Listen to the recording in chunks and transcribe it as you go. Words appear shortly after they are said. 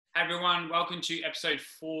Hey everyone, welcome to episode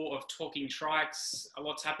 4 of Talking Trikes. A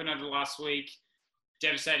lot's happened over the last week.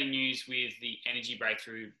 Devastating news with the energy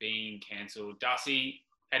breakthrough being cancelled. Darcy,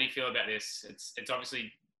 how do you feel about this? It's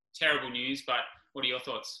obviously terrible news, but what are your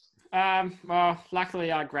thoughts? Well,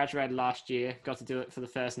 luckily I graduated last year, got to do it for the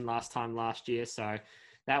first and last time last year, so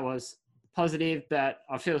that was positive, but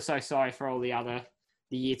I feel so sorry for all the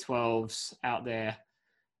year 12s out there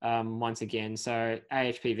once again. So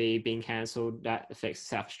AHPV being cancelled, that affects the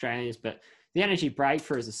South Australians, but the energy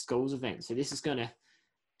breakthrough is a schools event, so this is going to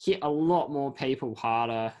hit a lot more people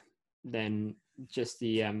harder than just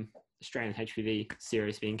the Australian HPV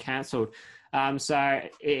series being cancelled. So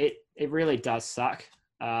it really does suck.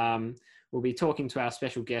 We'll be talking to our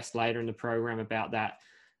special guest later in the program about that.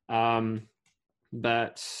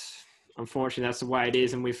 But unfortunately, that's the way it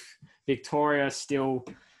is. And with Victoria still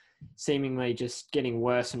seemingly just getting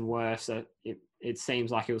worse and worse, it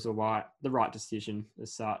seems like it was the right decision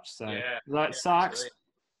as such. So though it sucks, absolutely.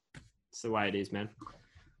 It's the way it is, man.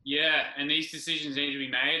 Yeah, and these decisions need to be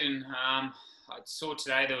made. And I saw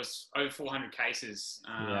today there was over 400 cases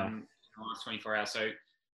in the last 24 hours. So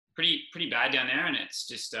pretty bad down there, and it's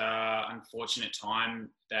just unfortunate time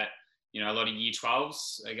that a lot of year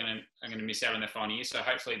 12s are going to miss out on their final year. So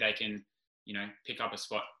hopefully they can pick up a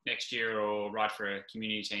spot next year or ride for a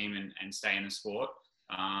community team and stay in the sport.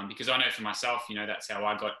 Because I know for myself, that's how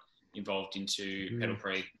I got involved into Pedal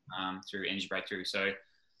Pre through Energy Breakthrough. So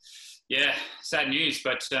yeah, sad news,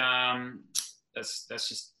 but that's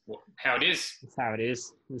just how it is. That's how it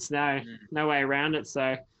is. There's no way around it.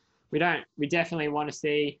 So we definitely want to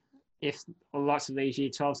see if lots of these year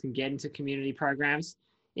 12s can get into community programs,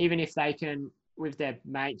 even if they can, with their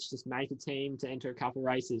mates, just make a team to enter a couple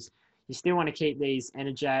races. You still want to keep these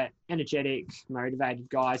energetic, motivated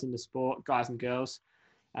guys in the sport, guys and girls,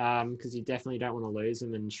 because you definitely don't want to lose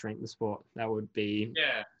them and shrink the sport. That would be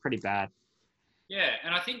pretty bad. Yeah,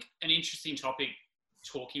 and I think an interesting topic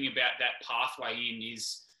talking about that pathway in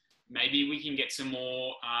is maybe we can get some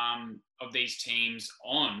more of these teams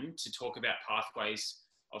on to talk about pathways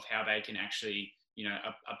of how they can actually,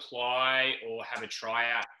 apply or have a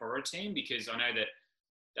tryout for a team, because I know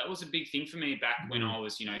that was a big thing for me back when I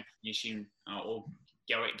was, finishing or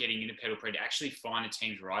getting into Pedal Pre, to actually find a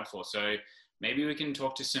team to ride for. So maybe we can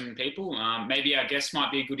talk to some people. Maybe our guest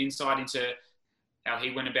might be a good insight into how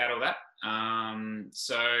he went about all that.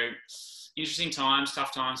 So interesting times,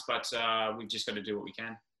 tough times, but we've just got to do what we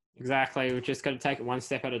can. Exactly. We've just got to take it one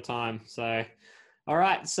step at a time. So, all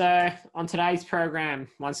right. So on today's program,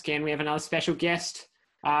 once again, we have another special guest.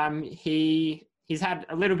 He's had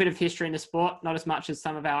a little bit of history in the sport, not as much as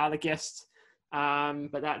some of our other guests,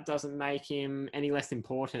 but that doesn't make him any less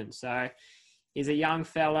important. So he's a young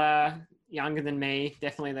fella, younger than me,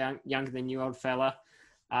 definitely younger than you, old fella.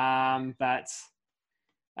 But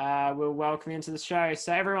we'll welcome him to the show.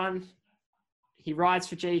 So everyone, he rides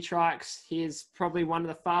for G Trikes. He is probably one of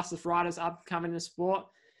the fastest riders upcoming in the sport.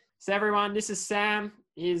 So everyone, this is Sam.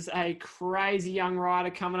 He's a crazy young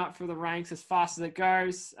rider coming up through the ranks as fast as it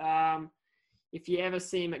goes. If you ever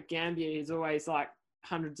see him at Gambier, he's always like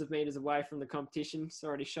hundreds of meters away from the competition. It's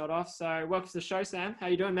already shot off. So welcome to the show, Sam. How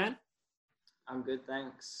you doing, man? I'm good,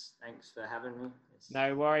 thanks. Thanks for having me.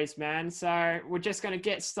 No worries, man. So we're just going to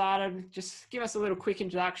get started. Just give us a little quick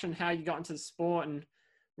introduction, how you got into the sport and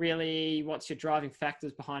really what's your driving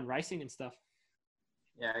factors behind racing and stuff.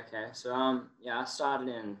 Yeah, okay. So, I started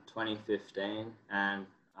in 2015 and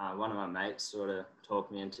one of my mates sort of talked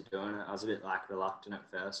me into doing it. I was a bit reluctant at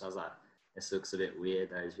first. I was like, this looks a bit weird.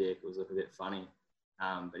 Those vehicles look a bit funny.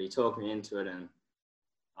 But he talked me into it and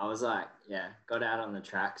I was like, got out on the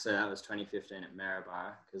track. So that was 2015 at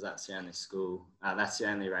Maryborough, because that's the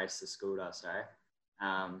only race the school does, sorry.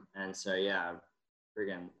 And so,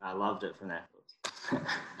 I loved it from that.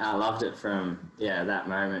 I loved it from, that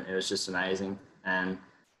moment. It was just amazing. And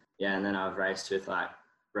then I've raced with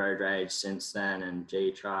Road Rage since then and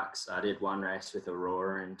G Trucks. I did one race with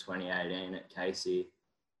Aurora in 2018 at Casey.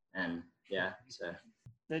 And so.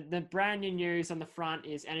 The brand new news on the front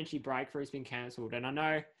is Energy Breakthrough has been cancelled. And I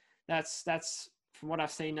know that's from what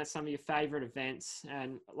I've seen, that's some of your favourite events.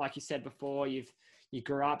 And like you said before, you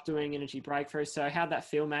grew up doing Energy Breakthrough. So how'd that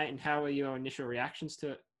feel, mate? And how were your initial reactions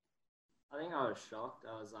to it? I think I was shocked.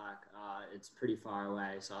 I was like, it's pretty far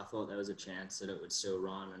away. So I thought there was a chance that it would still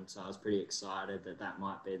run. And so I was pretty excited that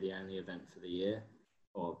might be the only event for the year,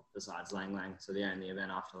 or besides Lang Lang. So the only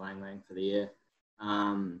event after Lang Lang for the year.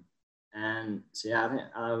 And so, I think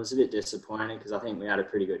I was a bit disappointed because I think we had a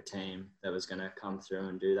pretty good team that was going to come through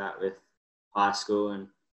and do that with high school. And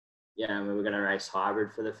we were going to race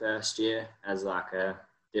hybrid for the first year as a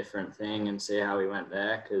different thing and see how we went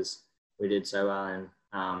there, because we did so well in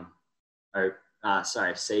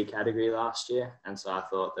C category last year, and so I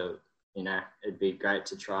thought that it'd be great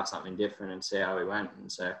to try something different and see how we went.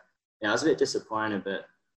 And so yeah, I was a bit disappointed, but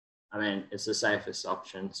I mean it's the safest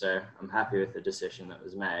option, so I'm happy with the decision that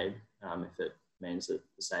was made. If it means that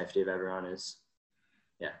the safety of everyone is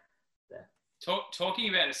there. Talking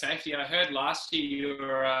about the safety, I heard last year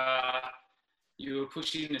you were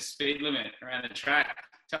pushing the speed limit around the track.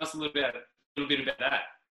 Tell us a little bit about that.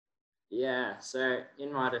 Yeah, so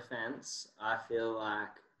in my defence, I feel like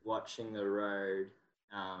watching the road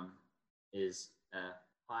is a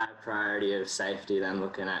higher priority of safety than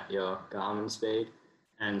looking at your Garmin speed.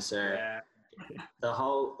 And so the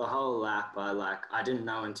whole lap, I didn't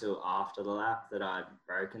know until after the lap that I'd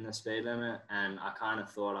broken the speed limit, and I kind of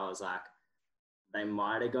thought I was like, they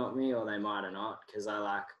might have got me or they might have not, because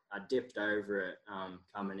I dipped over it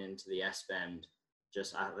coming into the S bend.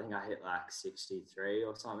 I think I hit like 63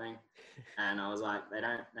 or something, and I was like,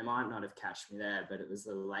 they might not have catched me there, but it was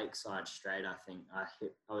the Lakeside straight. I think I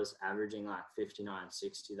was averaging like 59,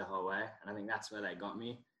 60 the whole way, and I think that's where they got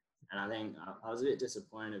me. And I think I was a bit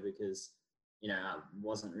disappointed because I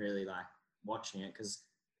wasn't really like watching it, because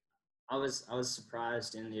I was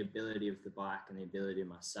surprised in the ability of the bike and the ability of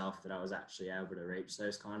myself that I was actually able to reach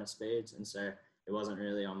those kind of speeds. And so it wasn't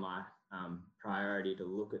really on my priority to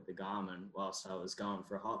look at the Garmin whilst I was going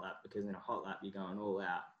for a hot lap, because in a hot lap you're going all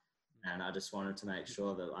out, and I just wanted to make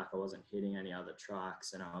sure that I wasn't hitting any other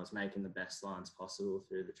trikes and I was making the best lines possible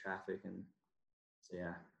through the traffic. And so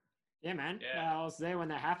yeah, man. Yeah. I was there when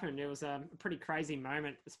that happened. It was a pretty crazy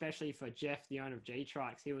moment, especially for Jeff, the owner of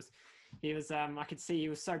G-Trikes. He was. I could see he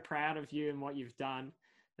was so proud of you and what you've done,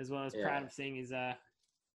 as well as proud of seeing his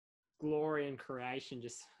glory and creation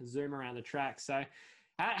just zoom around the track. So,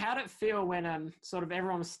 how did it feel when sort of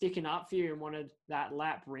everyone was sticking up for you and wanted that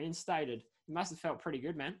lap reinstated? It must have felt pretty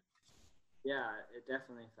good, man. Yeah, it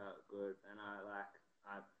definitely felt good, and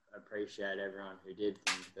I appreciate everyone who did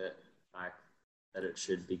think that it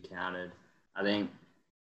should be counted. I think,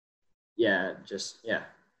 yeah.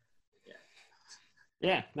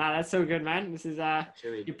 Yeah, no, that's so good, man. This is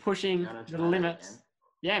you're pushing the limits.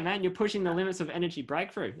 Yeah, man, you're pushing the limits of energy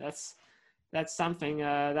breakthrough. That's something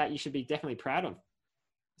that you should be definitely proud of,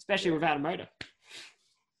 especially without a motor.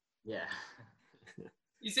 Yeah.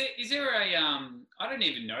 Is there a I don't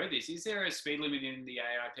even know this. Is there a speed limit in the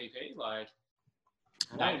AIPP? Like,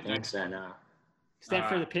 I don't think so. No. Step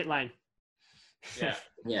through the pit lane. Yeah.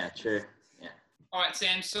 Yeah. True. All right,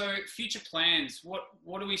 Sam. So, future plans.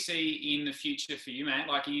 What do we see in the future for you, mate?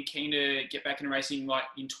 Like, are you keen to get back into racing like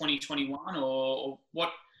in 2021, or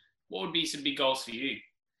what would be some big goals for you?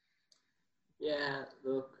 Yeah,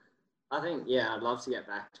 look, I think I'd love to get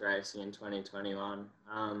back to racing in 2021.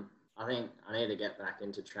 I think I need to get back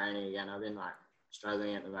into training again. I've been like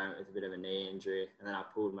struggling at the moment with a bit of a knee injury, and then I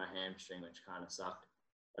pulled my hamstring, which kind of sucked.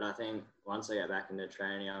 But I think once I get back into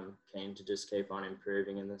training, I'm keen to just keep on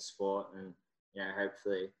improving in the sport and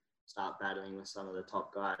hopefully start battling with some of the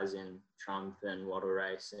top guys in Trump and Wattle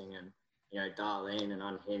Racing, and Darlene and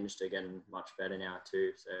Unhinged are getting much better now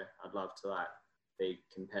too. So I'd love to be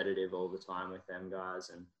competitive all the time with them guys,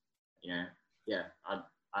 and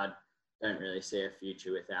I don't really see a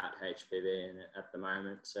future without HPV in it at the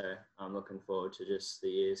moment. So I'm looking forward to just the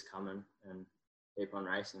years coming and keep on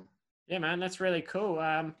racing. Yeah, man, that's really cool.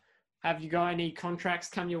 Have you got any contracts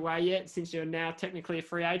come your way yet, since you're now technically a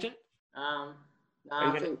free agent? No,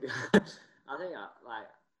 I think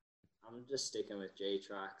I'm just sticking with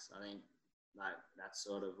G-Trikes. I think that's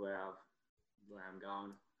sort of where I'm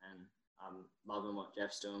going, and I'm loving what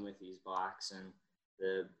Jeff's doing with his bikes and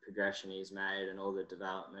the progression he's made and all the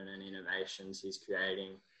development and innovations he's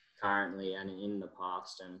creating currently and in the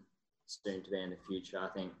past and soon to be in the future. I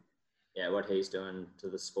think, what he's doing to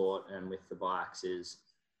the sport and with the bikes is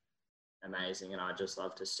amazing, and I just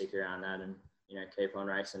love to stick around that and keep on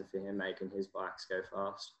racing for him, making his bikes go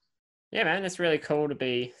fast. Yeah, man, it's really cool to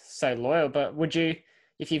be so loyal. But would you,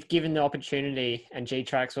 if you've given the opportunity and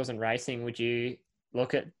G-Trikes wasn't racing, would you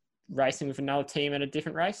look at racing with another team at a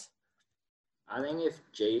different race? I think if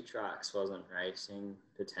G-Trikes wasn't racing,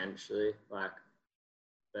 potentially, but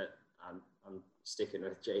I'm sticking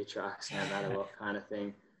with G-Trikes no matter what kind of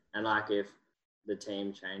thing. And if the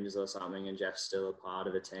team changes or something and Jeff's still a part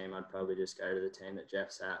of a team, I'd probably just go to the team that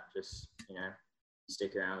Jeff's at. Just,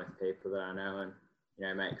 stick around with people that I know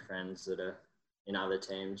and, make friends that are in other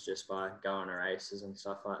teams just by going to races and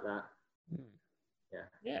stuff like that.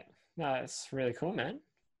 Yeah. No, it's really cool, man.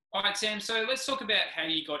 All right, Sam. So let's talk about how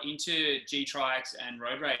you got into G-Trikes and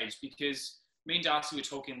Road Rage, because me and Darcy were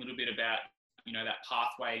talking a little bit about, that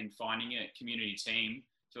pathway and finding a community team.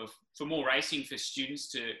 for more racing for students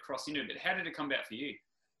to cross into. But how did it come about for you?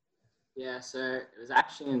 Yeah, so it was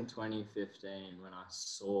actually in 2015 when I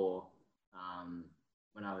saw,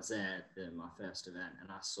 when I was there at my first event,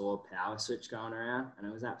 and I saw Power Switch going around, and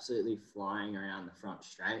it was absolutely flying around the front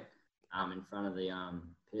straight in front of the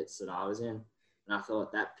pits that I was in. And I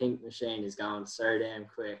thought, that pink machine is going so damn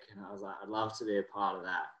quick. And I was like, I'd love to be a part of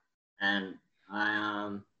that. And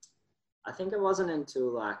I think it wasn't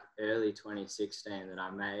until like early 2016 that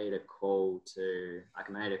I made a call to, I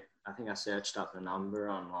think I searched up the number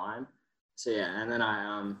online. So yeah, and then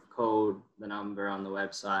I called the number on the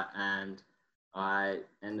website, and I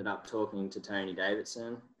ended up talking to Tony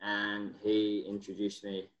Davidson, and he introduced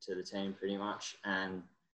me to the team pretty much. And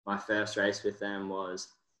my first race with them was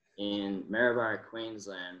in Maryborough,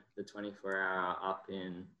 Queensland, the 24-hour up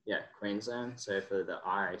in Queensland. So for the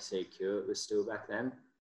RACQ, it was still back then.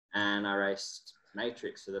 And I raced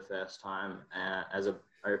Matrix for the first time as a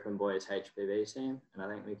open boys HPV team. And I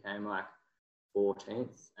think we came like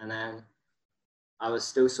 14th. And then I was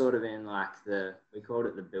still sort of in like we called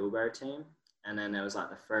it the Bilbo team. And then there was like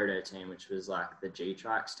the Frodo team, which was like the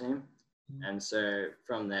G-Trikes team. And so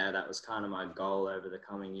from there, that was kind of my goal over the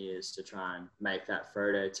coming years, to try and make that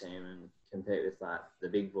Frodo team and compete with like the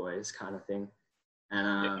big boys kind of thing.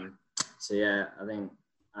 And so yeah, I think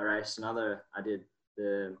I did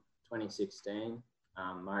the 2016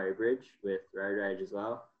 Murray Bridge with Road Rage as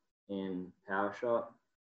well in Power Shot.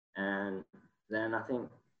 And then I think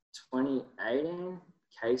 2018,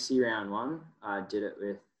 Casey round 1, I did it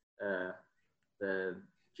with the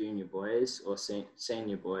junior boys or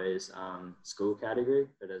senior boys school category,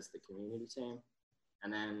 but as the community team.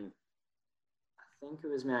 And then I think it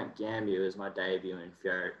was Mount Gambier was my debut in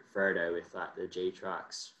Frodo with like the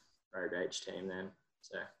G-Trikes Road Rage team then.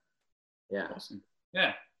 So yeah. Awesome.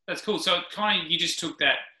 Yeah, that's cool. So kind of you just took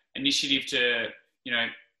that initiative to,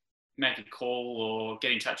 make a call or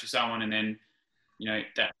get in touch with someone, and then,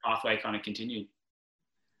 that pathway kind of continued.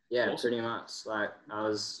 Yeah, awesome. Pretty much. Like I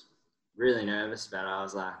was really nervous about it. I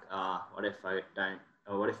was like, what if I don't,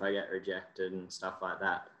 or what if I get rejected and stuff like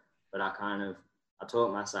that? But I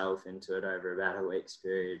talked myself into it over about a week's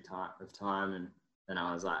period of time. And then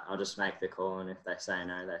I was like, I'll just make the call. And if they say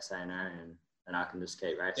no, they say no. And then I can just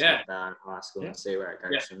keep racing at Ballard High School and see where it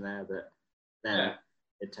goes from there. But then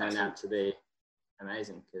it turned out to be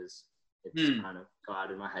amazing, because it's kind of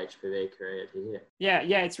guided my HPV career to here.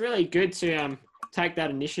 Yeah, it's really good to take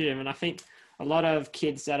that initiative. And I think a lot of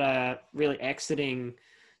kids that are really exiting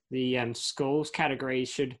the schools category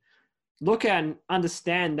should look and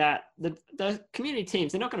understand that the community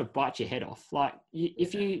teams, they're not going to bite your head off. Like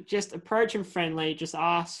if you just approach them friendly, just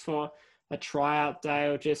ask for a tryout day,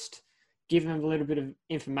 or just give them a little bit of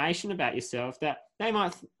information about yourself, that they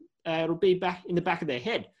might, it'll be back in the back of their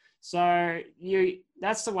head. So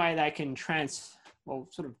that's the way they can transform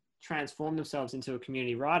themselves into a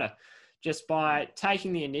community rider, just by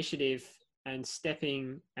taking the initiative and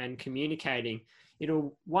stepping and communicating.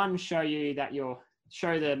 It'll show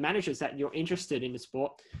the managers that you're interested in the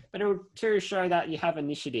sport, but it'll too show that you have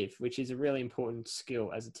initiative, which is a really important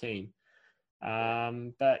skill as a team.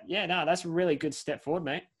 But yeah, no, that's a really good step forward,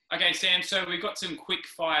 mate. Okay, Sam, so we've got some quick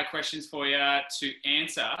fire questions for you to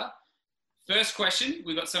answer. First question,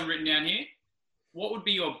 we've got some written down here. What would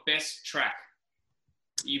be your best track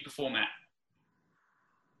you perform at?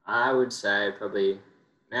 I would say probably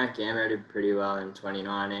Mount Gambier did pretty well in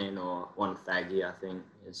 2019, or Wonthaggi, I think,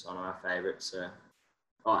 is one of my favourites. So.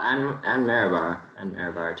 And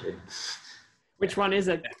Maryborough too. Which one is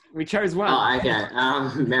it? We chose one. Oh, okay.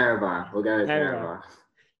 Maryborough. We'll go with Maryborough.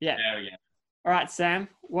 Yeah. There we go. All right, Sam.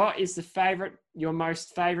 What is your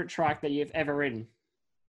most favourite track that you've ever ridden?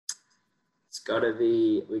 It's got to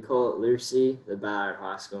be, we call it Lucy, the Ballard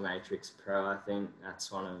High School Matrix Pro. I think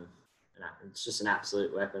that's it's just an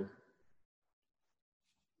absolute weapon.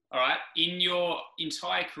 All right. In your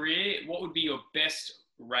entire career, what would be your best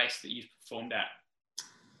race that you've performed at?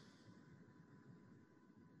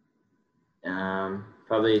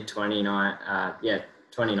 Probably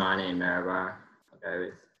 2019 Maryborough, I'll go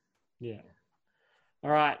with. Yeah.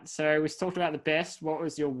 All right. So we talked about the best. What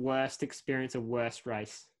was your worst experience or worst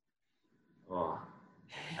race? Oh,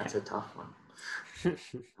 that's a tough one.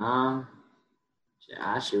 I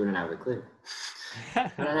actually wouldn't have a clue.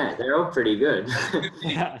 I don't know. They're all pretty good.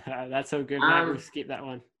 That's all good, mate. We'll skip that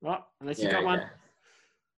one. Oh, unless you got one.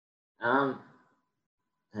 No,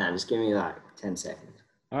 just give me like 10 seconds.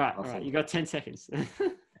 All right. You got 10 seconds. Okay.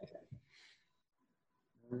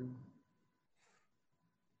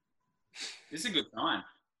 This is a good time.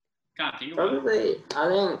 Can't think of Probably, I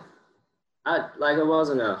think It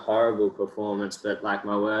wasn't a horrible performance, but like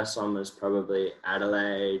my worst one was probably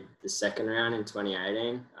Adelaide, the second round in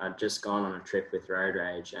 2018. I'd just gone on a trip with road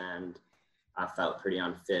rage and I felt pretty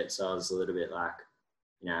unfit, so I was a little bit like,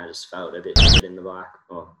 I just felt a bit fit in the bike,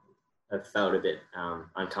 or I felt a bit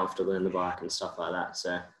uncomfortable in the bike and stuff like that.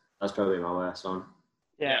 So that's probably my worst one.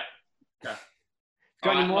 Yeah. Okay.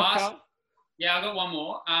 Got any more, last, Carl? Yeah, I got one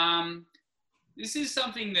more. This is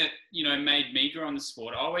something that, made me grow in the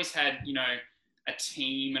sport. I always had, a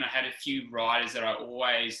team, and I had a few riders that I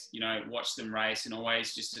always, watched them race and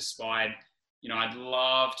always just aspired, I'd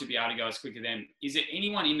love to be able to go as quick as them. Is there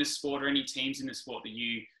anyone in the sport or any teams in the sport that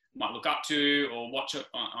you might look up to or watch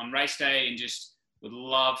on race day and just would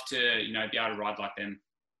love to, be able to ride like them?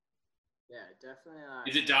 Yeah, definitely.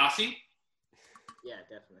 Is it Darcy? Yeah,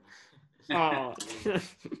 definitely.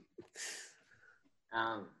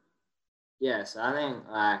 Oh. Yeah, so I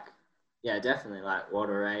think definitely like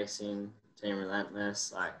Water Racing, Team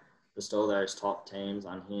Relentless, like just all those top teams,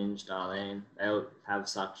 Unhinged, Darlene, they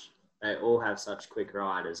all have such quick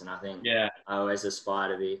riders, and I think I always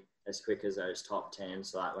aspire to be as quick as those top teams.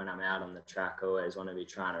 So, like when I'm out on the track, I always want to be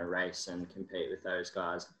trying to race and compete with those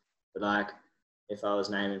guys. But like if I was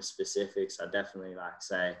naming specifics, I'd definitely like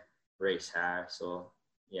say Reese Harris or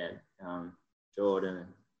Jordan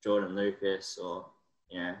Lucas or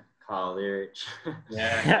Kyle Lyrich.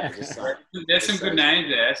 Just like, there's some good names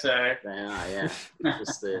there. So they are,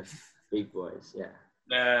 just the big boys,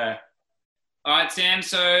 All right, Sam.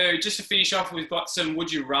 So just to finish off, we've got some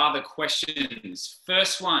would you rather questions.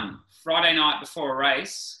 First one: Friday night before a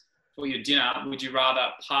race for your dinner, would you rather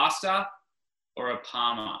pasta or a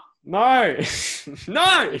parma? No.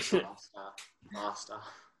 No. Pasta.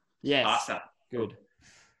 Yes. Pasta. Good.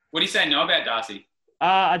 What do you say no about, Darcy?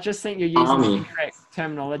 I just think you're using the incorrect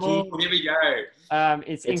terminology. Oh, here we go.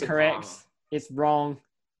 It's incorrect. It's wrong.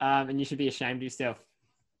 And you should be ashamed of yourself.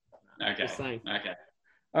 Okay. Just saying. Okay.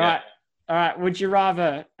 All right. Would you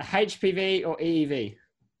rather a HPV or EEV?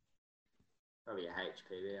 Probably a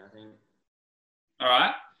HPV, I think. All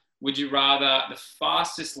right. Would you rather the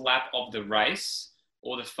fastest lap of the race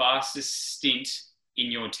or the fastest stint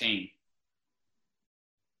in your team?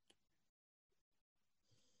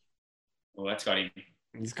 Well, that's got him.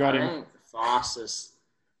 He's got him. I think the fastest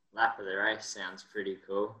lap of the race sounds pretty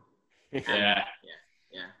cool. Yeah.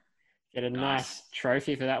 Get a nice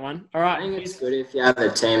trophy for that one. All right. I think it's good if you have a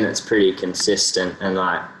team that's pretty consistent and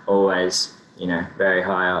like always, very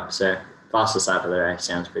high up. So fastest lap of the race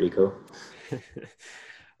sounds pretty cool.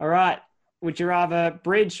 All right. Would you rather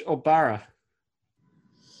Bridge or Borough?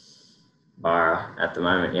 Borough at the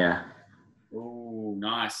moment, yeah. Oh,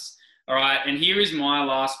 nice. All right. And here is my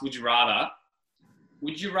last would you rather.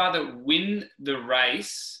 Would you rather win the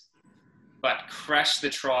race but crash the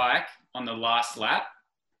trike on the last lap,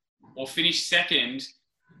 or finish second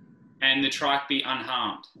and the trike be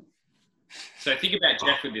unharmed? So think about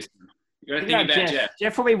Jeff with this one. You got to think about Jeff.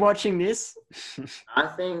 Jeff will be watching this. I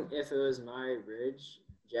think if it was Murray Bridge,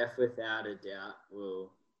 Jeff without a doubt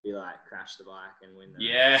will be like crash the bike and win the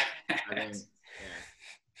race. I think,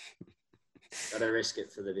 Gotta risk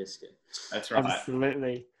it for the biscuit. That's right.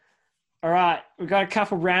 Absolutely. All right. We've got a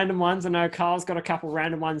couple random ones. I know Carl's got a couple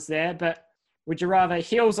random ones there, but would you rather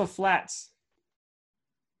hills or flats?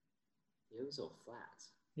 Hills or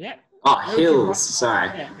flats? Yeah. Oh, hills.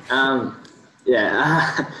 Sorry.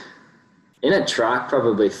 Yeah. In a truck,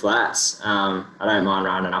 probably flats. I don't mind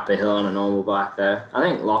riding up a hill on a normal bike though. I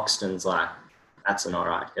think Loxton's that's an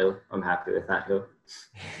alright hill. I'm happy with that hill.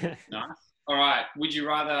 Nice. All right. Would you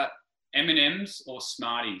rather M&Ms or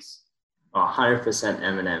Smarties? Oh, 100%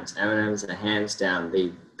 M&Ms. M&Ms are hands down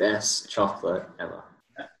the best chocolate ever.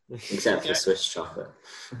 Except for Swiss chocolate.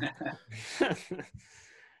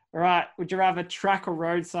 All right. Would you rather track or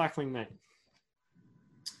road cycling, mate?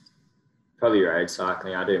 Probably road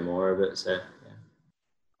cycling. I do more of it, so yeah.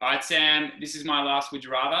 All right, Sam. This is my last would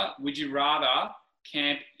you rather. Would you rather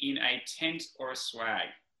camp in a tent or a swag?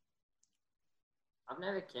 I've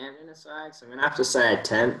never camped in a swag, so I'm going to have to say a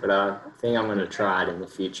tent, but I think I'm going to try it in the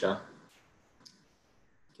future.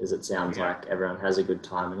 Because it sounds like everyone has a good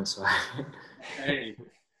time in a swag. Hey.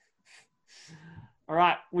 All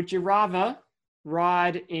right. Would you rather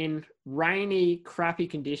ride in rainy, crappy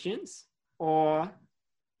conditions or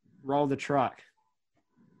roll the truck?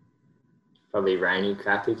 Probably rainy,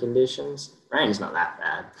 crappy conditions. Rain's not that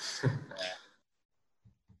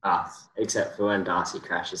bad. Except for when Darcy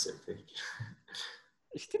crashes at Bridge.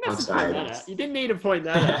 You didn't need to point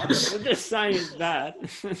that out. I'm just saying it's bad.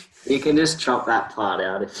 You can just chop that part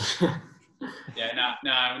out if you...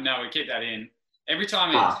 No, we keep that in. Every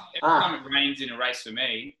time it rains in a race for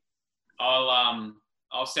me, I'll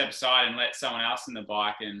I'll step aside and let someone else in the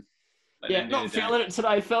bike and let them do not the damage. feeling it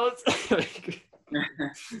today, fellas.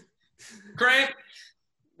 Cramp.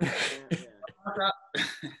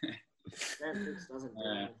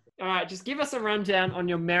 All right, just give us a rundown on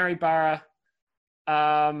your Maryborough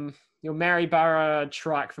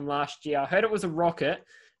trike from last year. I heard it was a rocket,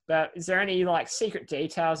 but is there any like secret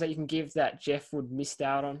details that you can give that Jeff would missed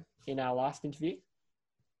out on in our last interview?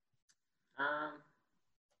 I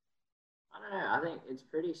don't know. I think it's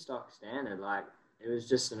pretty stock standard. Like, it was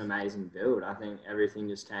just an amazing build. I think everything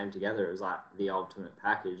just came together. It was like the ultimate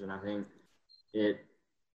package, and I think it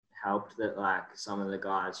helped that like some of the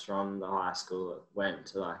guys from the high school went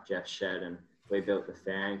to like Jeff's shed and we built the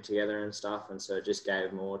fairing together and stuff, and so it just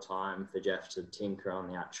gave more time for Jeff to tinker on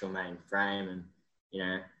the actual main frame. And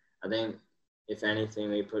I think if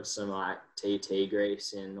anything, we put some like TT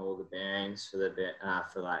grease in all the bearings for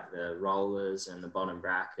for like the rollers and the bottom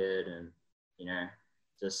bracket, and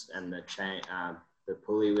and the chain, the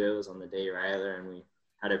pulley wheels on the derailleur, and we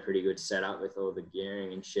had a pretty good setup with all the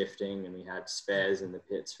gearing and shifting, and we had spares in the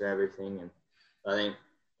pits for everything. And I think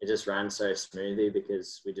it just ran so smoothly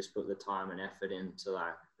because we just put the time and effort in to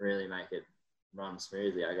like really make it run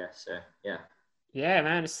smoothly, I guess. So, yeah. Yeah,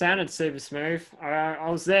 man, it sounded super smooth. I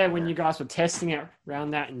was there when you guys were testing it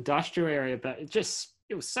around that industrial area, but it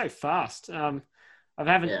was so fast. I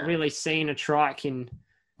haven't really seen a trike in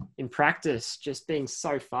practice just being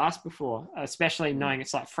so fast before, especially knowing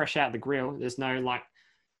it's like fresh out of the grill. There's no like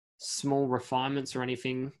small refinements or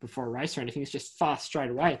anything before a race or anything. It's just fast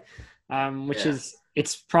straight away,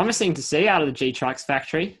 it's promising to see out of the G-Trikes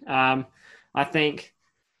factory. I think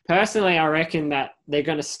personally, I reckon that they're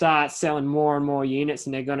going to start selling more and more units,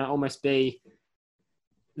 and they're going to almost be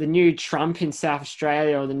the new Trump in South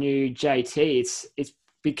Australia or the new JT. It's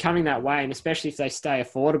becoming that way, and especially if they stay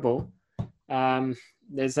affordable,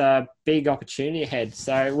 there's a big opportunity ahead.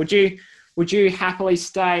 So would you happily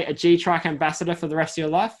stay a G-Trike ambassador for the rest of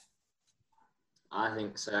your life? I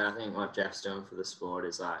think so. I think what Jeff's doing for the sport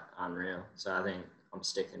is like unreal. So I think I'm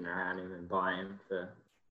sticking around him and buying him for,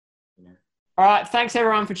 All right. Thanks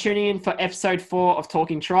everyone for tuning in for episode 4 of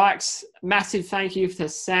Talking Trikes. Massive thank you to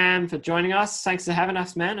Sam for joining us. Thanks for having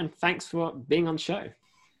us, man. And thanks for being on the show.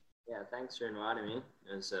 Yeah. Thanks for inviting me.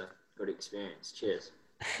 It was a good experience. Cheers.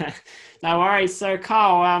 No worries. So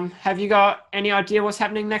Carl, have you got any idea what's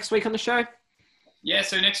happening next week on the show? Yeah,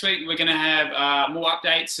 so next week we're going to have more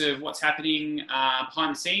updates of what's happening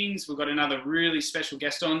behind the scenes. We've got another really special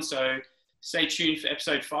guest on, so stay tuned for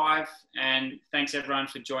episode 5. And thanks everyone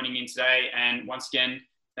for joining in today. And once again,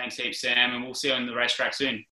 thanks heaps, Sam, and we'll see you on the racetrack soon.